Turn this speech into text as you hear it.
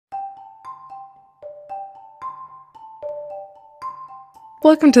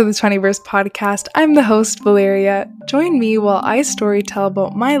Welcome to the 20verse podcast. I'm the host, Valeria. Join me while I storytell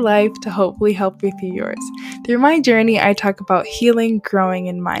about my life to hopefully help you through yours. Through my journey, I talk about healing, growing,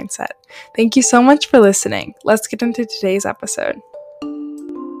 and mindset. Thank you so much for listening. Let's get into today's episode.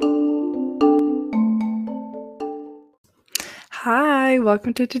 Hi,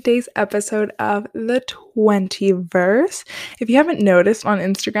 welcome to today's episode of the 20verse. If you haven't noticed on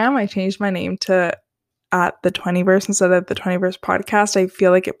Instagram, I changed my name to at the 20verse instead of the 20verse podcast. I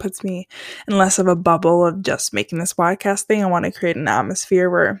feel like it puts me in less of a bubble of just making this podcast thing. I want to create an atmosphere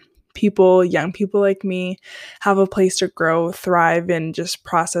where young people like me, have a place to grow, thrive, and just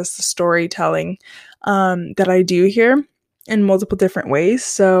process the storytelling that I do here in multiple different ways.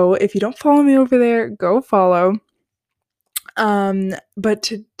 So if you don't follow me over there, go follow. But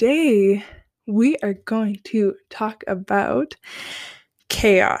today we are going to talk about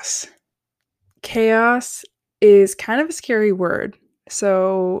chaos. Chaos is kind of a scary word.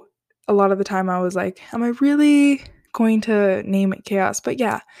 So a lot of the time I was like, am I really going to name it chaos? But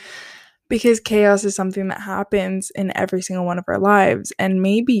yeah, because chaos is something that happens in every single one of our lives. And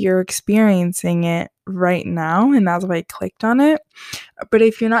maybe you're experiencing it right now, and that's why I clicked on it. But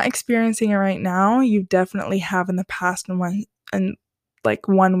if you're not experiencing it right now, you definitely have in the past in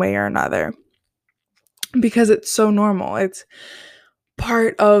one way or another. Because it's so normal. It's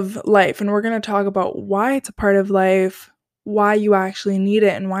part of life, and we're going to talk about why it's a part of life, why you actually need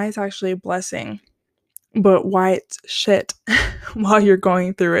it, and why it's actually a blessing, but why it's shit while you're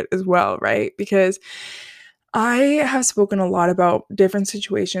going through it as well, right? Because I have spoken a lot about different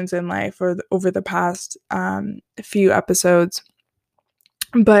situations in life over the past few episodes,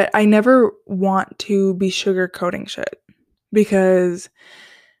 but I never want to be sugarcoating shit, because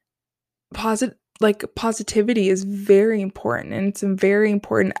positivity is very important, and it's a very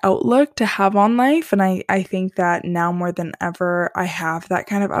important outlook to have on life. And I think that now more than ever, I have that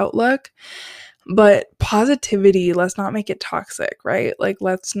kind of outlook. But positivity, let's not make it toxic, right? Like,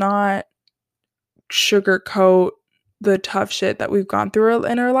 let's not sugarcoat the tough shit that we've gone through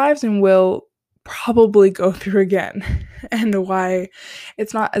in our lives and will probably go through again, and why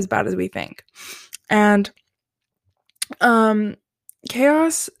it's not as bad as we think. And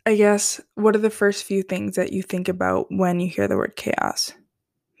chaos, I guess, what are the first few things that you think about when you hear the word chaos?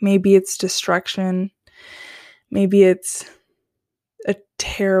 Maybe it's destruction. Maybe it's a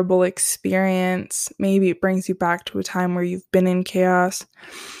terrible experience. Maybe it brings you back to a time where you've been in chaos.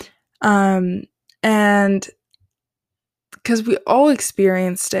 And because we all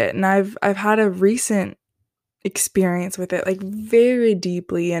experienced it, and I've had a recent experience with it, like, very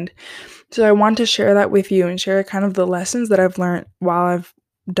deeply, and so I want to share that with you and share kind of the lessons that I've learned while I've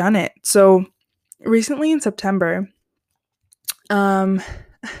done it. So recently in September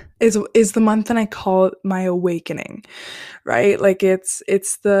is the month that I call it my awakening, right? Like, it's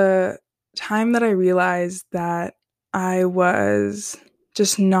the time that I realized that I was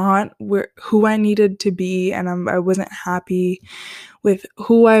just not who I needed to be, and I wasn't happy with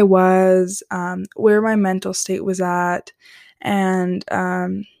who I was, where my mental state was at, and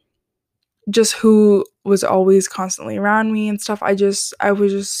just who was always constantly around me and stuff. I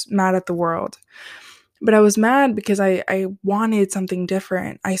was just mad at the world. But I was mad because I wanted something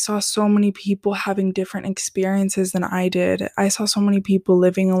different. I saw so many people having different experiences than I did. I saw so many people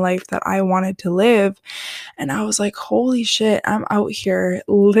living a life that I wanted to live. And I was like, holy shit, I'm out here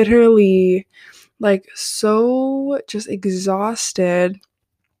literally, like, so just exhausted,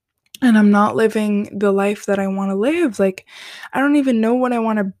 and I'm not living the life that I want to live. Like, I don't even know what I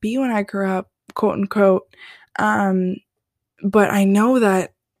want to be when I grow up, quote unquote. But I know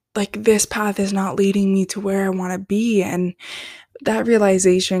that, like, this path is not leading me to where I want to be. And that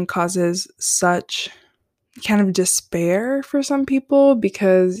realization causes such kind of despair for some people,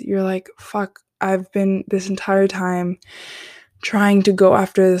 because you're like, fuck, I've been this entire time trying to go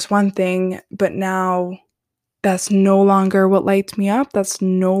after this one thing, but now that's no longer what lights me up. That's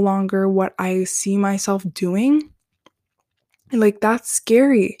no longer what I see myself doing. Like, that's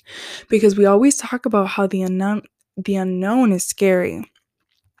scary, because we always talk about how the unknown is scary.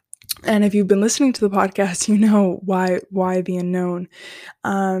 And if you've been listening to the podcast, you know why the unknown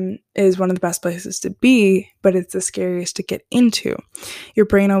is one of the best places to be, but it's the scariest to get into. Your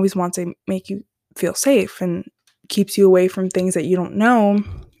brain always wants to make you feel safe and keeps you away from things that you don't know.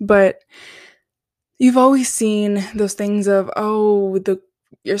 But you've always seen those things of,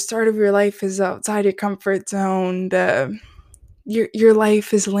 your start of your life is outside your comfort zone. Your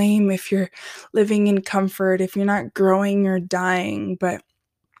life is lame if you're living in comfort. If you're not growing, you're dying. But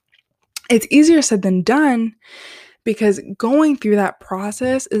it's easier said than done, because going through that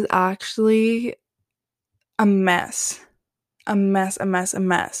process is actually a mess. a mess, a mess, a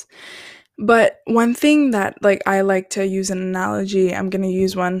mess. But one thing that like I like to use an analogy, I'm going to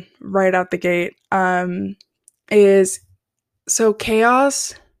use one right out the gate, is so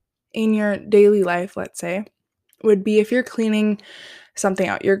chaos in your daily life, let's say, would be if you're cleaning something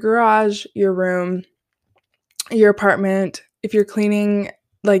out, your garage, your room, your apartment, if you're cleaning,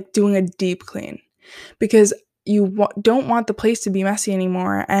 like doing a deep clean, because you don't want the place to be messy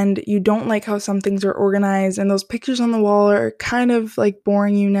anymore, and you don't like how some things are organized, and those pictures on the wall are kind of like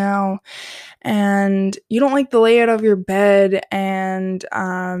boring you now, and you don't like the layout of your bed, and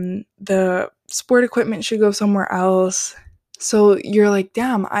the sport equipment should go somewhere else. So you're like,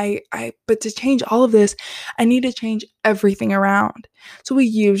 damn, but to change all of this, I need to change everything around. So we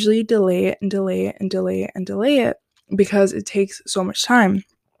usually delay it and delay it and delay it and delay it because it takes so much time.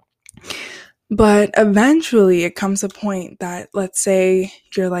 But eventually it comes a point that, let's say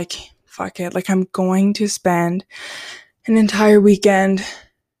you're like, fuck it, like I'm going to spend an entire weekend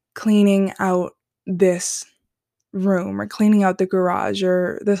cleaning out this room or cleaning out the garage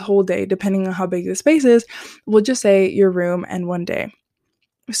or this whole day, depending on how big the space is. We'll just say your room and one day.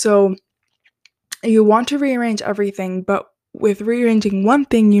 So you want to rearrange everything, but with rearranging one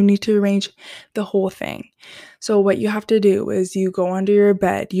thing, you need to arrange the whole thing. So what you have to do is you go under your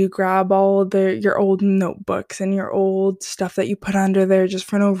bed, you grab all your old notebooks and your old stuff that you put under there just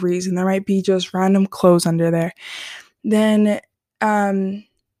for no reason. There might be just random clothes under there. Then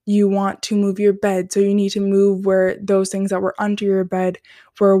you want to move your bed, so you need to move where those things that were under your bed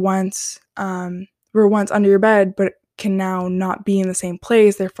were once under your bed, but can now not be in the same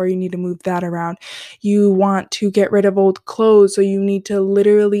place. Therefore, you need to move that around. You want to get rid of old clothes, so you need to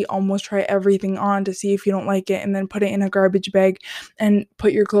literally almost try everything on to see if you don't like it, and then put it in a garbage bag and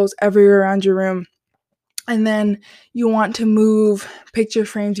put your clothes everywhere around your room. And then you want to move picture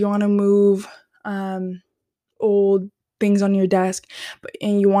frames. You want to move old things on your desk,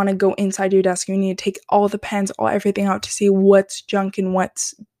 and you want to go inside your desk. You need to take all the pens, everything out to see what's junk and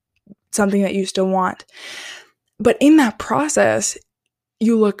what's something that you still want. But in that process,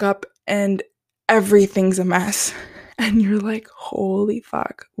 you look up and everything's a mess. And you're like, holy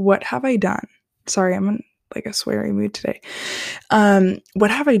fuck, what have I done? Sorry, I'm in like a sweary mood today. What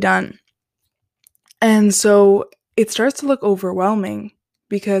have I done? And so it starts to look overwhelming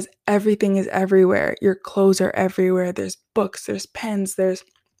because everything is everywhere. Your clothes are everywhere. There's books, there's pens, there's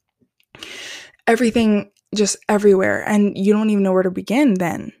everything just everywhere. And you don't even know where to begin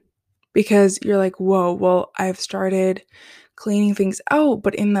then. Because you're like, whoa, well, I've started cleaning things out,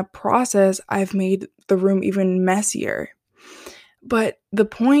 but in the process, I've made the room even messier. But the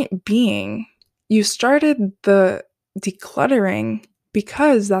point being, you started the decluttering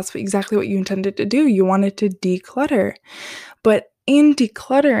because that's exactly what you intended to do. You wanted to declutter. But in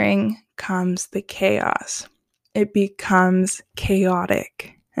decluttering comes the chaos. It becomes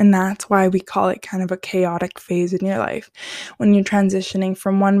chaotic. And that's why we call it kind of a chaotic phase in your life, when you're transitioning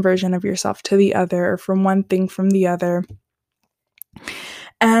from one version of yourself to the other, or from one thing from the other.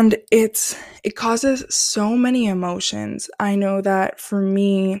 And it causes so many emotions. I know that for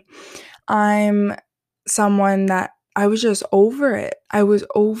me, I'm someone that I was just over it. I was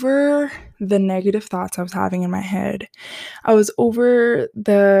over the negative thoughts I was having in my head. I was over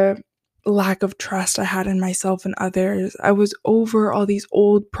the lack of trust I had in myself and others. I was over all these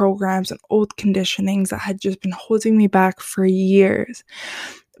old programs and old conditionings that had just been holding me back for years.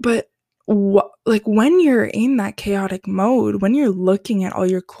 But like when you're in that chaotic mode, when you're looking at all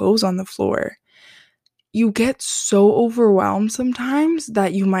your clothes on the floor, you get so overwhelmed sometimes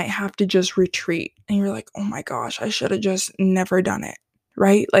that you might have to just retreat. And you're like, oh my gosh, I should have just never done it,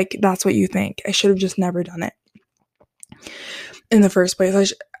 right? Like that's what you think. I should have just never done it in the first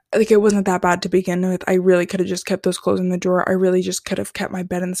place. Like it wasn't that bad to begin with. I really could have just kept those clothes in the drawer. I really just could have kept my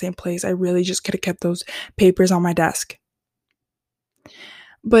bed in the same place. I really just could have kept those papers on my desk.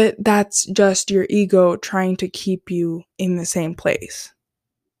 But that's just your ego trying to keep you in the same place.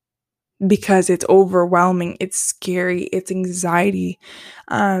 Because it's overwhelming, it's scary, it's anxiety,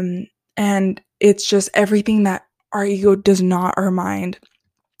 and it's just everything that our ego does not, our mind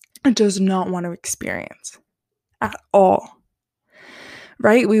does not want to experience at all.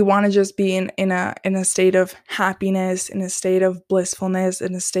 Right? We want to just be in a state of happiness, in a state of blissfulness,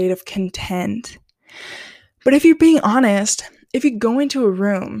 in a state of content. But if you're being honest, if you go into a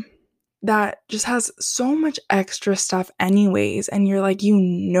room that just has so much extra stuff anyways, and you're like,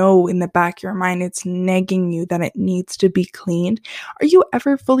 in the back of your mind, it's nagging you that it needs to be cleaned, are you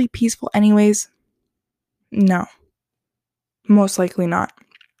ever fully peaceful anyways? No. Most likely not.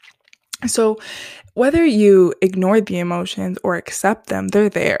 So whether you ignore the emotions or accept them, they're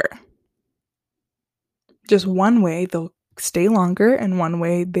there. Just one way, they'll stay longer, and one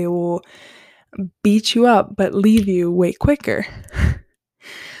way they will beat you up but leave you way quicker.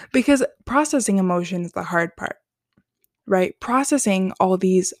 Because processing emotion is the hard part, right? Processing all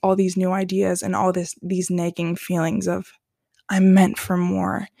these new ideas and these nagging feelings of I'm meant for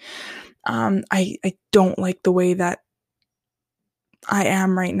more. I don't like the way that I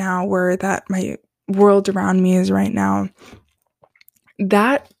am right now, where that my world around me is right now.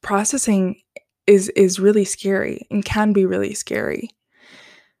 That processing is really scary and can be really scary.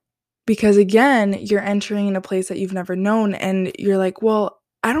 Because again, you're entering in a place that you've never known, and you're like, well,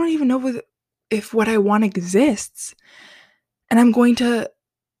 I don't even know if what I want exists. And I'm going to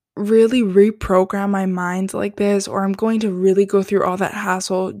really reprogram my mind like this, or I'm going to really go through all that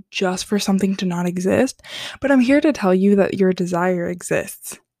hassle just for something to not exist. But I'm here to tell you that your desire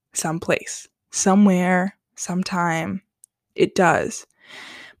exists someplace, somewhere, sometime. It does.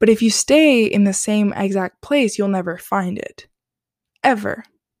 But if you stay in the same exact place, you'll never find it. Ever.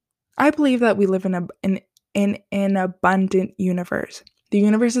 I believe that we live in an abundant universe. The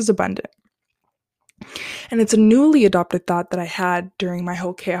universe is abundant. And it's a newly adopted thought that I had during my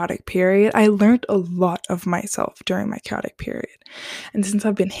whole chaotic period. I learned a lot of myself during my chaotic period. And since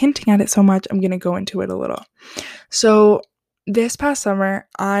I've been hinting at it so much, I'm going to go into it a little. So this past summer,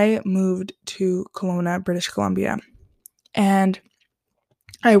 I moved to Kelowna, British Columbia. And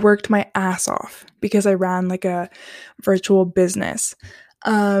I worked my ass off because I ran like a virtual business.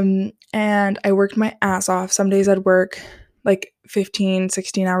 And I worked my ass off. Some days I'd work like 15,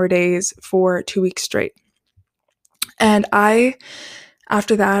 16-hour days for 2 weeks straight. And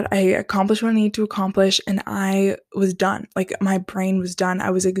after that, I accomplished what I needed to accomplish, and I was done. Like, my brain was done. I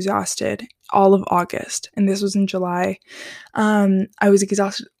was exhausted all of August, and this was in July. I was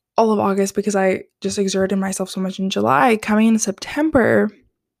exhausted all of August because I just exerted myself so much in July. Coming in September,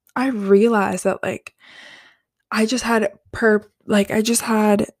 I realized that I just had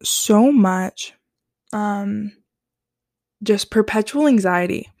so much just perpetual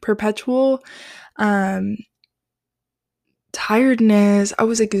anxiety, perpetual tiredness. I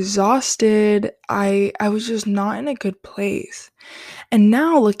was exhausted. I was just not in a good place. And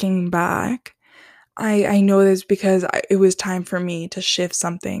now looking back, I know this because it was time for me to shift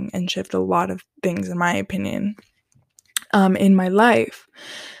something and shift a lot of things, in my opinion, in my life.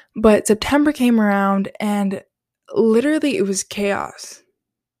 But September came around and literally it was chaos.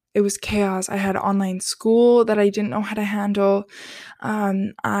 It was chaos. I had online school that I didn't know how to handle.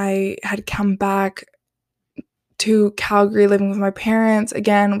 I had come back to Calgary living with my parents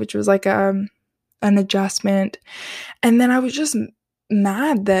again, which was like an adjustment. And then I was just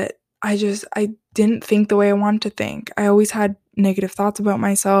mad that I didn't think the way I wanted to think. I always had negative thoughts about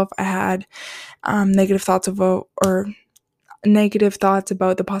myself. I had negative thoughts about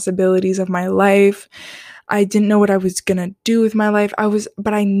the possibilities of my life. I didn't know what I was going to do with my life.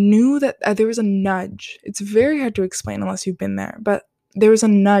 But I knew that there was a nudge. It's very hard to explain unless you've been there, but there was a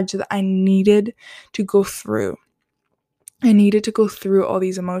nudge that I needed to go through. I needed to go through all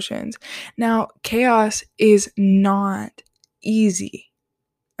these emotions. Now, chaos is not easy.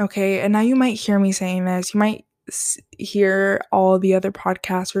 Okay. And now you might hear me saying this. You might hear all the other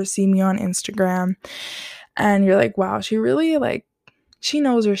podcasts or see me on Instagram, and you're like, wow, she really she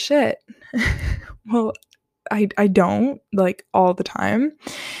knows her shit. Well, I don't all the time.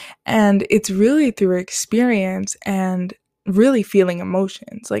 And it's really through experience and really feeling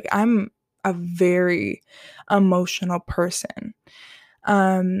emotions. I'm a very emotional person.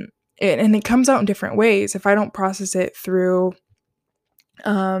 And it comes out in different ways. If I don't process it through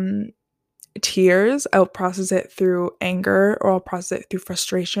tears, I'll process it through anger, or I'll process it through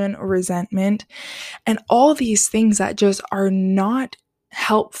frustration or resentment, and all these things that just are not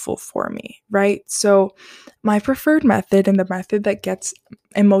helpful for me, right? So my preferred method, and the method that gets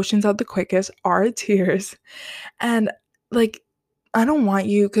emotions out the quickest, are tears. And I don't want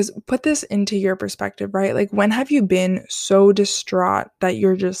you, because put this into your perspective, right? When have you been so distraught that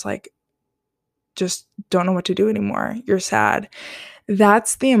you're just don't know what to do anymore? You're sad.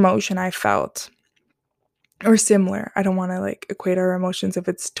 That's the emotion I felt, or similar. I don't want to equate our emotions if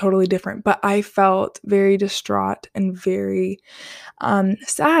it's totally different, but I felt very distraught and very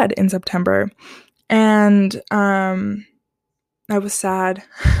sad in September. And I was sad.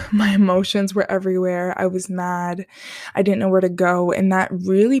 My emotions were everywhere. I was mad. I didn't know where to go. And that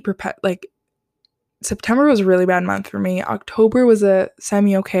really September was a really bad month for me. October was a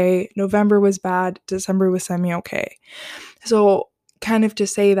semi-okay. November was bad. December was semi-okay. So kind of to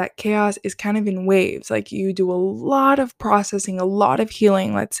say that chaos is kind of in waves. You do a lot of processing, a lot of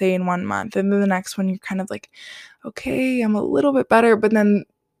healing, let's say in 1 month. And then the next one, you're kind of okay, I'm a little bit better. But then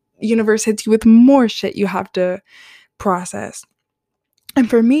the universe hits you with more shit you have to process. And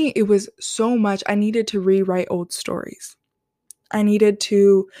for me, it was so much. I needed to rewrite old stories. I needed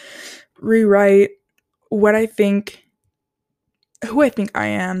to rewrite what I think, who I think I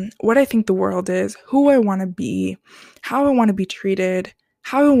am, what I think the world is, who I want to be, how I want to be treated,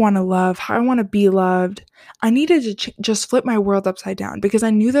 how I want to love, how I want to be loved. I needed to just flip my world upside down because I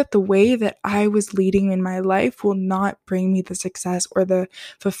knew that the way that I was leading in my life will not bring me the success or the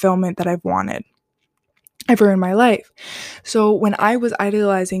fulfillment that I've wanted ever in my life. So when I was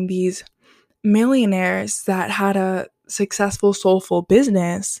idolizing these millionaires that had a successful, soulful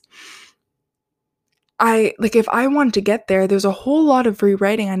business, if I wanted to get there, there's a whole lot of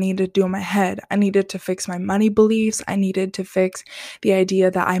rewriting I needed to do in my head. I needed to fix my money beliefs. I needed to fix the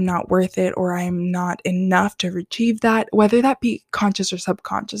idea that I'm not worth it or I'm not enough to achieve that, whether that be conscious or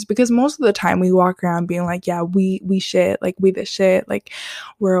subconscious. Because most of the time we walk around being like, yeah, we shit, like we the shit, like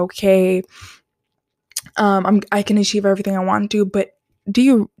we're okay. I can achieve everything I want to, but do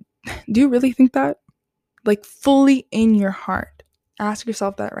you really think that? Like fully in your heart? Ask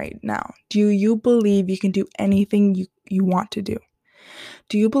yourself that right now. Do you believe you can do anything you want to do?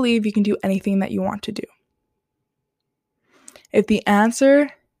 Do you believe you can do anything that you want to do? If the answer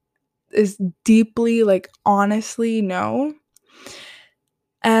is deeply, honestly, no,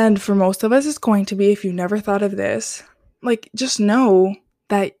 and for most of us it's going to be, if you've never thought of this, just know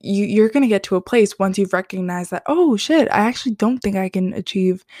that you're going to get to a place once you've recognized that, oh shit, I actually don't think I can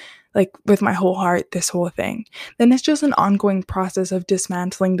achieve with my whole heart this whole thing. Then it's just an ongoing process of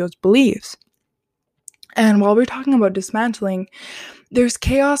dismantling those beliefs. And while we're talking about dismantling, there's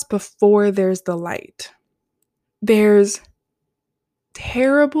chaos before there's the light. There's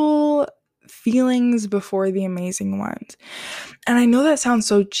terrible feelings before the amazing ones. And I know that sounds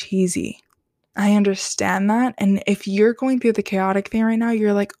so cheesy. I understand that. And if you're going through the chaotic thing right now,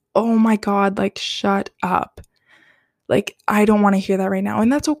 you're like, oh my God, shut up. I don't want to hear that right now.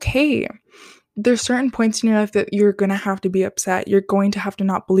 And that's okay. There's certain points in your life that you're going to have to be upset. You're going to have to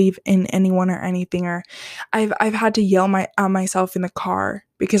not believe in anyone or anything. Or I've had to yell at myself in the car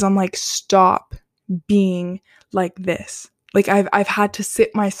because I'm like, stop being like this. I've had to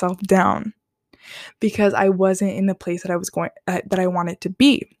sit myself down because I wasn't in the place that I was that I wanted to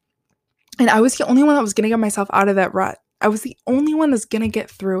be. And I was the only one that was going to get myself out of that rut. I was the only one that's going to get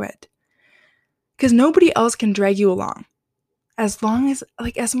through it. Because nobody else can drag you along. As long as,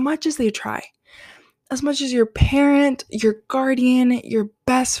 as much as they try. As much as your parent, your guardian, your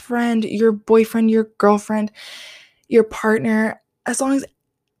best friend, your boyfriend, your girlfriend, your partner, as long as,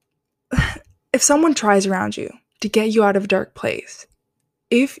 if someone tries around you to get you out of a dark place,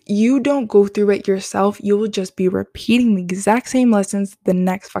 if you don't go through it yourself, you will just be repeating the exact same lessons the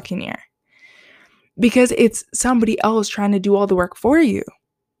next fucking year. Because it's somebody else trying to do all the work for you.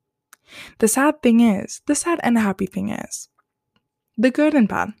 The sad and happy thing is, the good and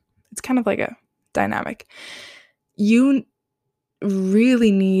bad, it's kind of like a dynamic. You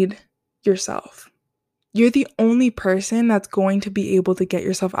really need yourself. You're the only person that's going to be able to get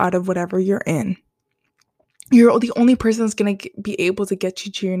yourself out of whatever you're in. You're the only person that's going to be able to get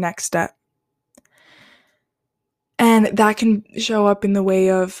you to your next step. And that can show up in the way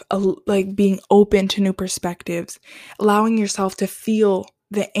of being open to new perspectives, allowing yourself to feel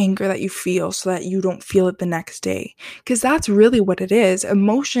the anger that you feel so that you don't feel it the next day. Because that's really what it is.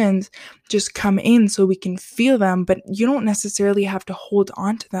 Emotions just come in so we can feel them, but you don't necessarily have to hold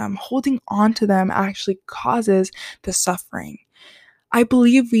on to them. Holding on to them actually causes the suffering. I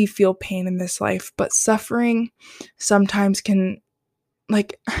believe we feel pain in this life, but suffering sometimes can,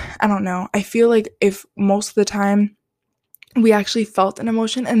 I don't know. I feel like if most of the time we actually felt an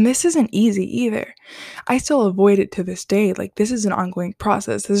emotion, and this isn't easy either. I still avoid it to this day. This is an ongoing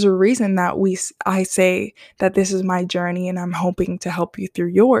process. There's a reason that I say that this is my journey and I'm hoping to help you through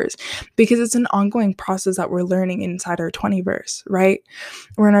yours, because it's an ongoing process that we're learning inside our 20verse, right?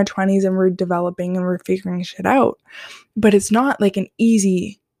 We're in our 20s and we're developing and we're figuring shit out. But it's not an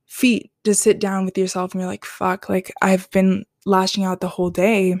easy feat to sit down with yourself and you're like, fuck, I've been lashing out the whole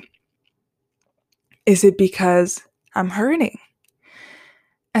day. Is it because I'm hurting?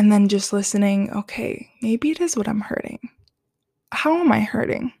 And then just listening, okay, maybe it is what I'm hurting. How am I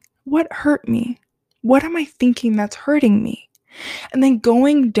hurting? What hurt me? What am I thinking that's hurting me? And then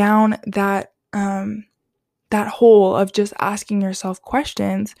going down that hole of just asking yourself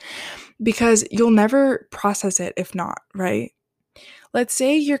questions, because you'll never process it if not, right? Let's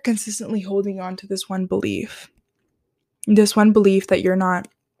say you're consistently holding on to this one belief that you're not,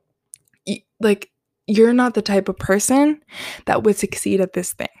 you're not the type of person that would succeed at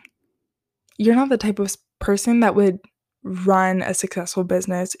this thing. You're not the type of person that would run a successful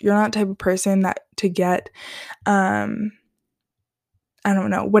business, you're not the type of person that to get, I don't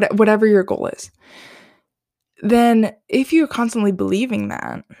know, whatever your goal is, then if you're constantly believing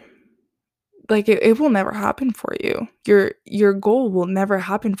that, like it will never happen for you. Your goal will never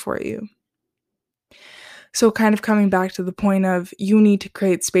happen for you. So kind of coming back to the point of you need to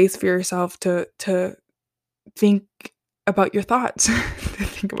create space for yourself to think about your thoughts. To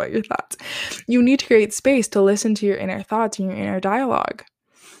think about your thoughts. You need to create space to listen to your inner thoughts and your inner dialogue.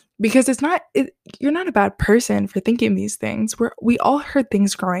 Because you're not a bad person for thinking these things. We all heard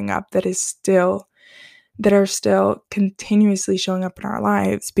things growing up that are still continuously showing up in our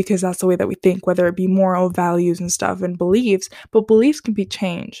lives because that's the way that we think, whether it be moral values and stuff and beliefs. But beliefs can be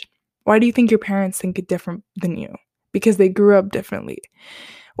changed. Why do you think your parents think it different than you? Because they grew up differently.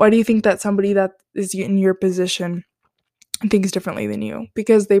 Why do you think that somebody that is in your position thinks differently than you?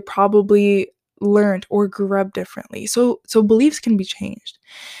 Because they probably learned or grew up differently. So beliefs can be changed,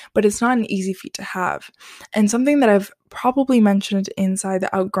 but it's not an easy feat to have. And something that I've probably mentioned inside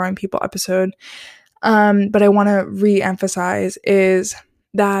the Outgrowing People episode, but I want to re-emphasize, is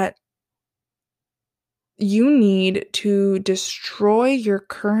that you need to destroy your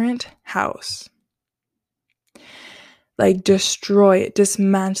current house. Like, destroy it,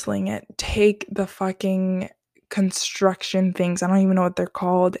 dismantling it, take the fucking construction things, I don't even know what they're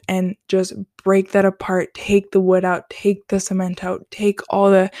called, and just break that apart, take the wood out, take the cement out, take all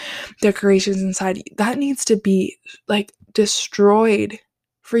the decorations inside. That needs to be like destroyed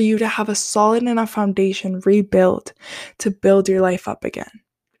for you to have a solid enough foundation rebuilt to build your life up again.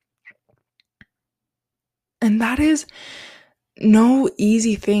 And that is no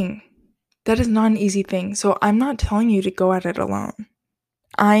easy thing. That is not an easy thing. So I'm not telling you to go at it alone.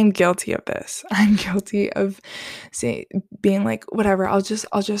 I'm guilty of this. I'm guilty of being like, whatever, I'll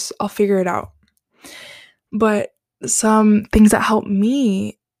figure it out. But some things that helped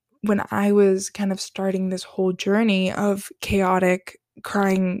me when I was kind of starting this whole journey of chaotic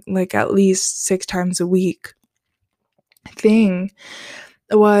crying like at least 6 times a week thing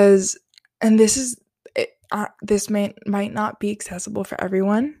was, and this might not be accessible for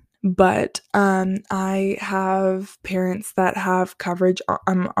everyone, but I have parents that have coverage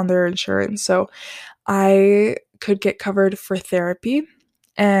on their insurance, so I could get covered for therapy.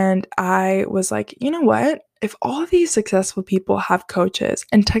 And I was like, you know what? If all these successful people have coaches,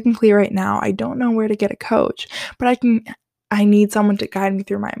 and technically right now I don't know where to get a coach, but I need someone to guide me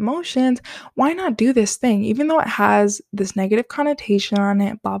through my emotions, why not do this thing? Even though it has this negative connotation on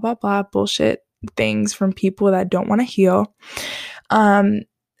it, blah, blah, blah, bullshit things from people that don't want to heal.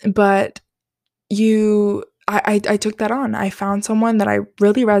 But I took that on. I found someone that I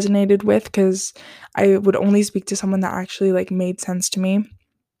really resonated with because I would only speak to someone that actually like made sense to me.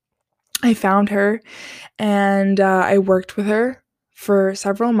 I found her and I worked with her for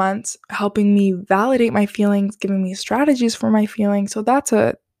several months, helping me validate my feelings, giving me strategies for my feelings. So that's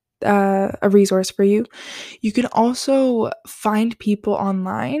a resource for you. You can also find people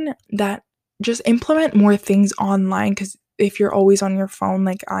online that just implement more things online, because if you're always on your phone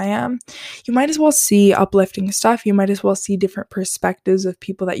like I am, you might as well see uplifting stuff. You might as well see different perspectives of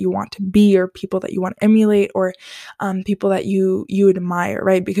people that you want to be, or people that you want to emulate, or people that you admire,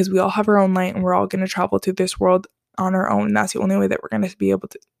 right? Because we all have our own light and we're all going to travel through this world on our own. And that's the only way that we're going to be able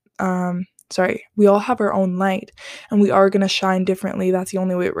to, we all have our own light and we are going to shine differently. That's the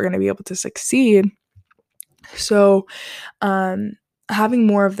only way we're going to be able to succeed. So, having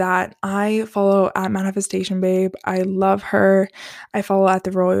more of that. I follow at Manifestation Babe. I love her. I follow at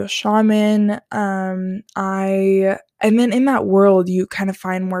The Royal Shaman. And then in that world, you kind of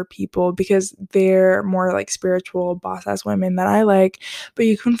find more people because they're more like spiritual boss-ass women that I like. But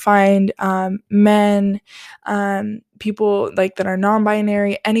you can find men, people like that are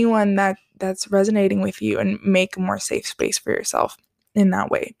non-binary, anyone that's resonating with you, and make a more safe space for yourself in that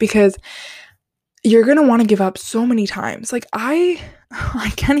way. Because you're going to want to give up so many times. Like I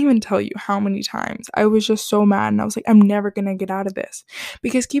can't even tell you how many times I was just so mad and I was like, I'm never going to get out of this.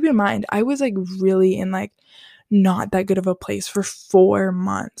 Because keep in mind, I was like really in like not that good of a place for 4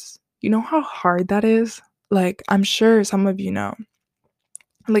 months. You know how hard that is? Like, I'm sure some of you know.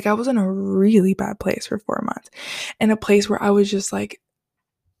 Like, I was in a really bad place for 4 months. In a place where I was just like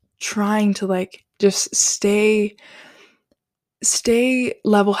trying to like just stay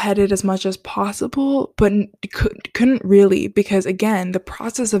level-headed as much as possible, but couldn't really, because again, the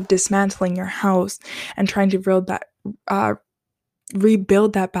process of dismantling your house and trying to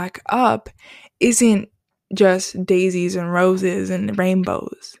rebuild that back up isn't just daisies and roses and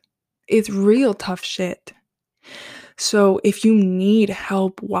rainbows. It's real tough shit. So if you need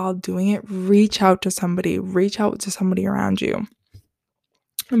help while doing it, reach out to somebody around you.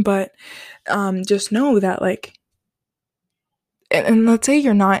 But just know that, like, and let's say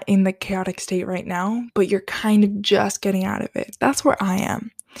you're not in the chaotic state right now, but you're kind of just getting out of it. That's where I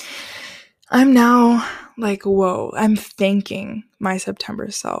am. I'm now like, whoa, I'm thanking my September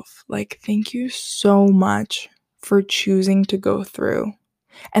self. Like, thank you so much for choosing to go through.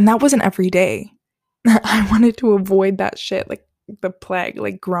 And that wasn't every day. I wanted to avoid that shit, like the plague,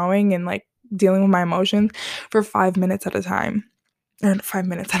 like growing and like dealing with my emotions for 5 minutes at a time. Or 5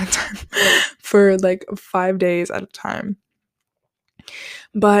 minutes at a time. For like 5 days at a time.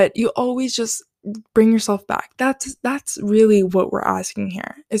 But you always just bring yourself back. That's really what we're asking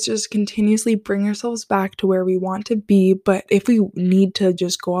here. It's just continuously bring ourselves back to where we want to be. But if we need to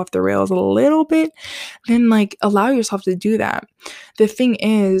just go off the rails a little bit, then like allow yourself to do that. The thing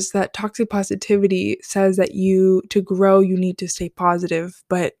is that toxic positivity says that to grow, you need to stay positive.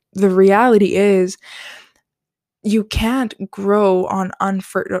 But the reality is you can't grow on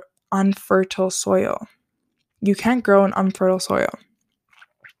unfertile soil. You can't grow in unfertile soil.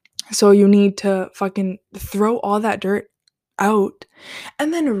 So you need to fucking throw all that dirt out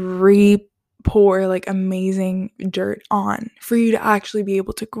and then re-pour like amazing dirt on for you to actually be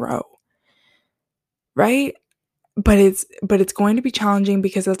able to grow. Right? But it's going to be challenging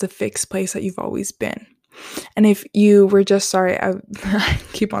because that's a fixed place that you've always been. And if you were just, sorry, I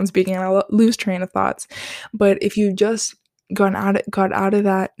keep on speaking and I lose train of thoughts. But if you just got out of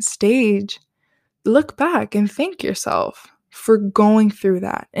that stage, look back and thank yourself for going through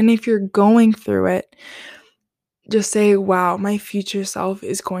that. And if you're going through it, just say, wow, my future self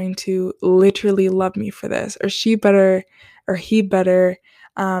is going to literally love me for this, or she better, or he better,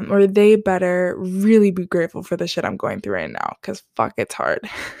 or they better really be grateful for the shit I'm going through right now, because fuck, it's hard.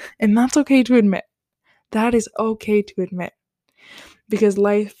 And that's okay to admit. That is okay to admit. Because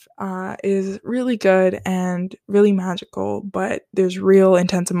life is really good and really magical, but there's real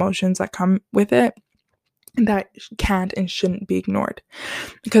intense emotions that come with it that can't and shouldn't be ignored,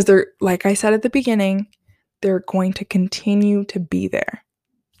 because they're, like I said at the beginning, they're going to continue to be there.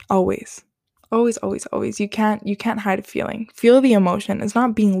 Always. You can't hide a feeling. Feel the emotion. It's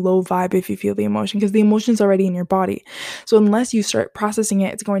not being low vibe if you feel the emotion, because the emotion's already in your body. So unless you start processing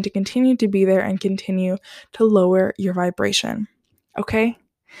it, it's going to continue to be there and continue to lower your vibration. Okay?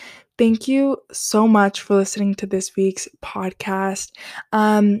 Thank you so much for listening to this week's podcast.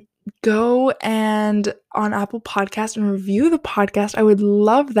 Go and on Apple Podcast and review the podcast. I would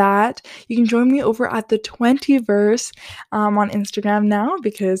love that. You can join me over at the 20verse on Instagram now,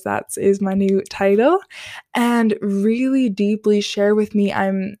 because that is my new title, and really deeply share with me.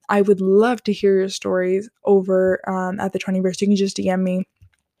 I would love to hear your stories over at the 20verse. You can just DM me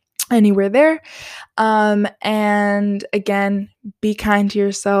anywhere there. And again, be kind to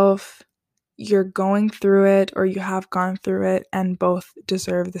yourself. You're going through it, or you have gone through it, and both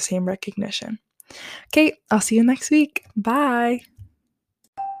deserve the same recognition. Okay, I'll see you next week. Bye.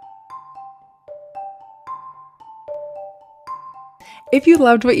 If you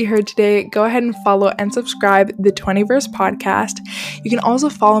loved what you heard today, go ahead and follow and subscribe the 20verse podcast. You can also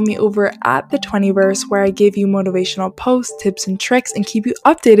follow me over at the 20verse, where I give you motivational posts, tips, and tricks, and keep you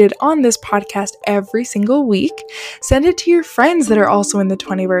updated on this podcast every single week. Send it to your friends that are also in the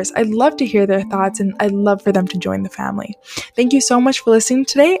 20verse. I'd love to hear their thoughts, and I'd love for them to join the family. Thank you so much for listening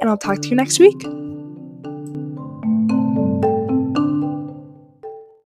today, and I'll talk to you next week.